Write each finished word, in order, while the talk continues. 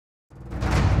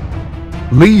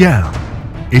Liyan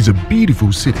is a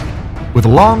beautiful city with a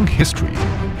long history.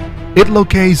 It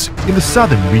locates in the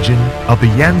southern region of the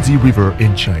Yangtze River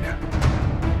in China.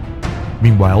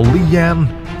 Meanwhile,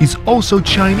 Liyan is also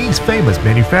Chinese famous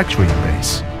manufacturing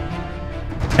base.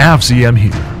 FCM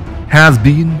here has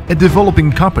been a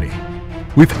developing company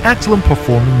with excellent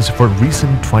performance for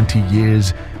recent 20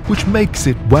 years, which makes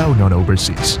it well known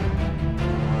overseas.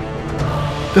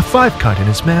 The Five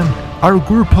Continents Men are a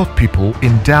group of people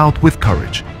endowed with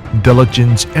courage,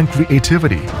 diligence, and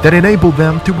creativity that enable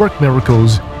them to work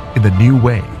miracles in the new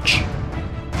age.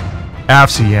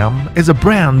 FCM is a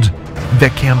brand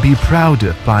that can be proud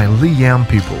of by Liyan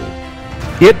people.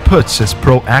 It puts its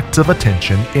proactive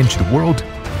attention into the world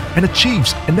and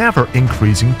achieves an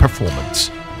ever-increasing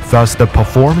performance. Thus, the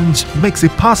performance makes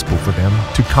it possible for them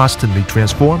to constantly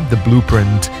transform the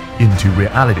blueprint into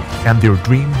reality and their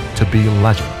dream to be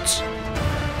legends.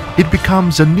 It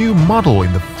becomes a new model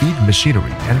in the feed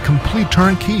machinery and complete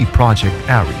turnkey project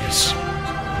areas.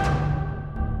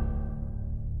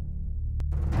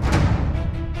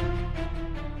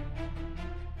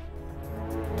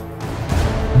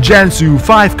 Jiangsu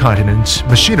Five Continents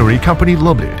Machinery Company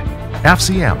Limited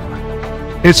 (FCM)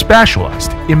 is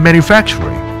specialized in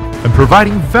manufacturing and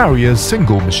providing various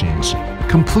single machines,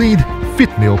 complete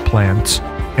feed mill plants,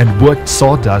 and wood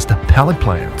sawdust pellet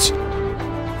plants.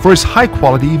 For its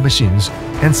high-quality machines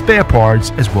and spare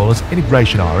parts as well as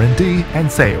integration R&D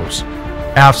and sales,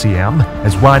 FCM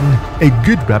has won a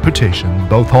good reputation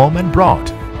both home and abroad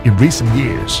in recent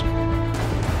years.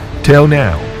 Till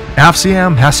now,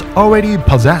 FCM has already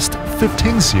possessed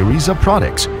 15 series of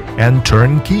products and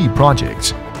turnkey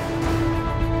projects,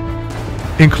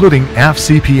 including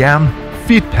FCPM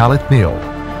feed pellet mill,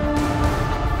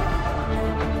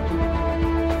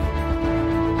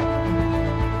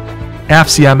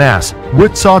 FCMS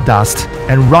wood sawdust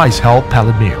and rice hull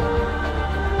pellet mill,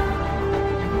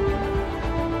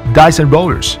 Dyson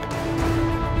rollers,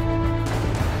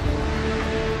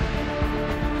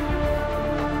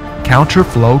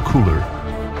 counterflow cooler,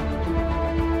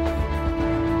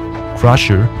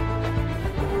 crusher,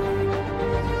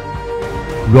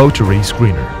 rotary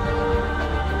screener,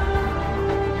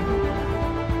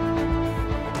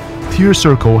 tear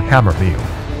circle hammer mill,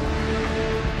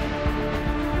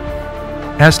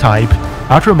 S-type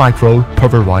ultramicro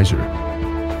pulverizer,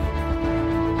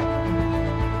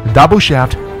 double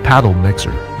shaft paddle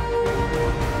mixer,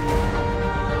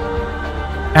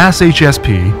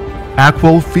 SHSP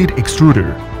Aqua feed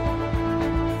extruder,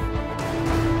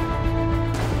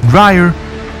 dryer,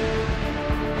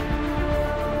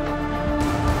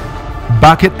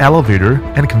 bucket elevator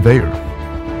and conveyor,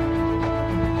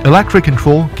 electric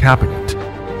control cabinet,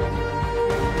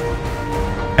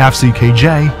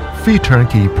 FCKJ feed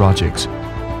turnkey projects,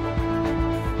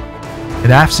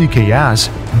 and FCKS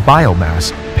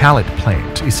biomass pallet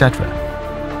plant, etc.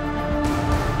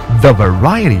 The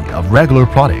variety of regular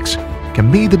products can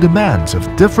meet the demands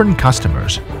of different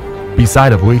customers,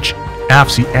 beside of which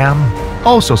FCM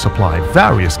also supply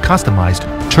various customized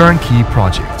turnkey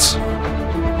projects.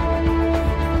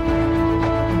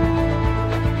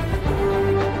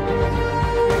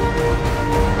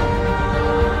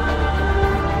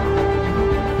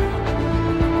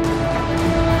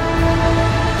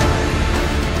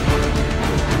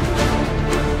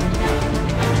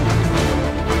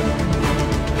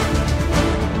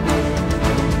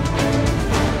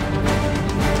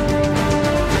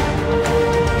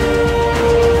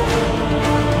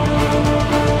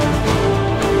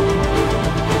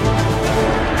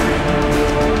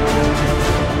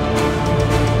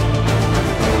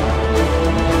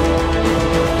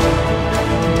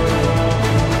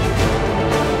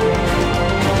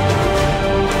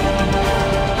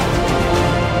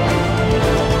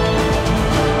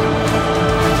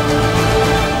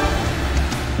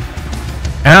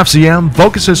 FCM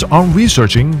focuses on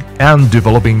researching and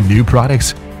developing new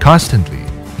products constantly.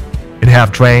 It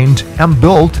have trained and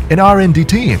built an R&D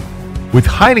team with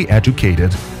highly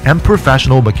educated and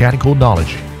professional mechanical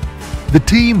knowledge. The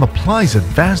team applies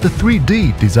advanced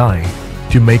 3D design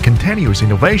to make continuous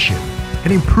innovation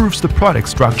and improves the product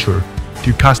structure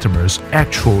to customers'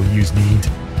 actual use need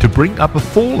to bring up a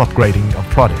full upgrading of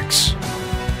products.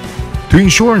 To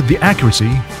ensure the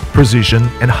accuracy, precision,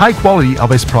 and high quality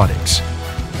of its products,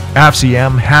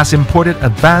 FCM has imported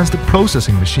advanced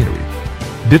processing machinery,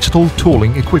 digital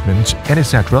tooling equipment, and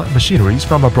etc. machineries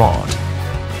from abroad.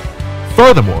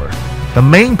 Furthermore, the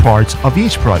main parts of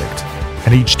each product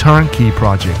and each turnkey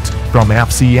project from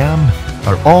FCM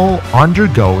are all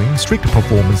undergoing strict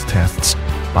performance tests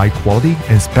by quality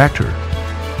inspector.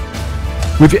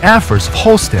 With the efforts of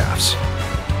whole staffs,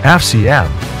 FCM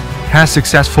has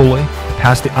successfully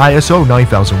passed the ISO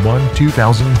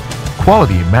 9001-2000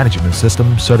 Quality Management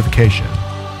System certification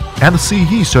and the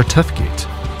CE certificate.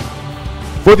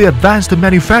 For the advanced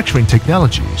manufacturing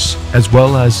technologies as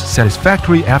well as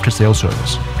satisfactory after-sales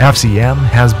service, FCM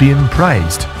has been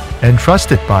praised and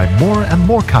trusted by more and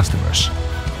more customers.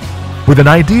 With an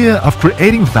idea of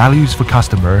creating values for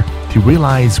customer to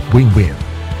realize win-win,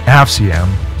 FCM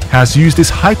has used its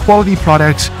high-quality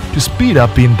products to speed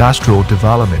up the industrial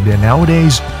development, and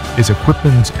nowadays its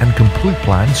equipment and complete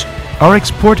plants are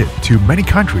exported to many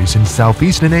countries in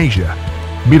Southeastern Asia,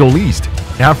 Middle East,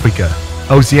 Africa,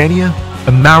 Oceania,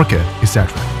 America,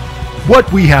 etc.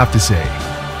 What we have to say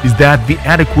is that the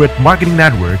adequate marketing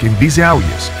network in these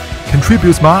areas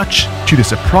contributes much to the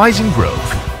surprising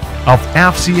growth of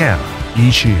FCM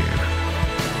each year.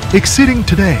 Exceeding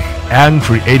today and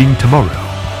creating tomorrow.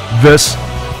 This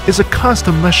is a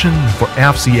constant mission for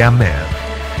FCM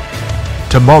man.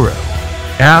 Tomorrow,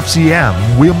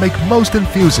 FCM will make most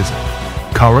enthusiasm,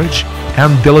 courage,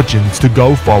 and diligence to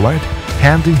go forward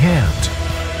hand in hand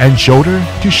and shoulder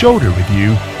to shoulder with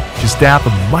you to step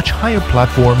a much higher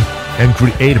platform and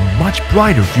create a much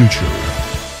brighter future.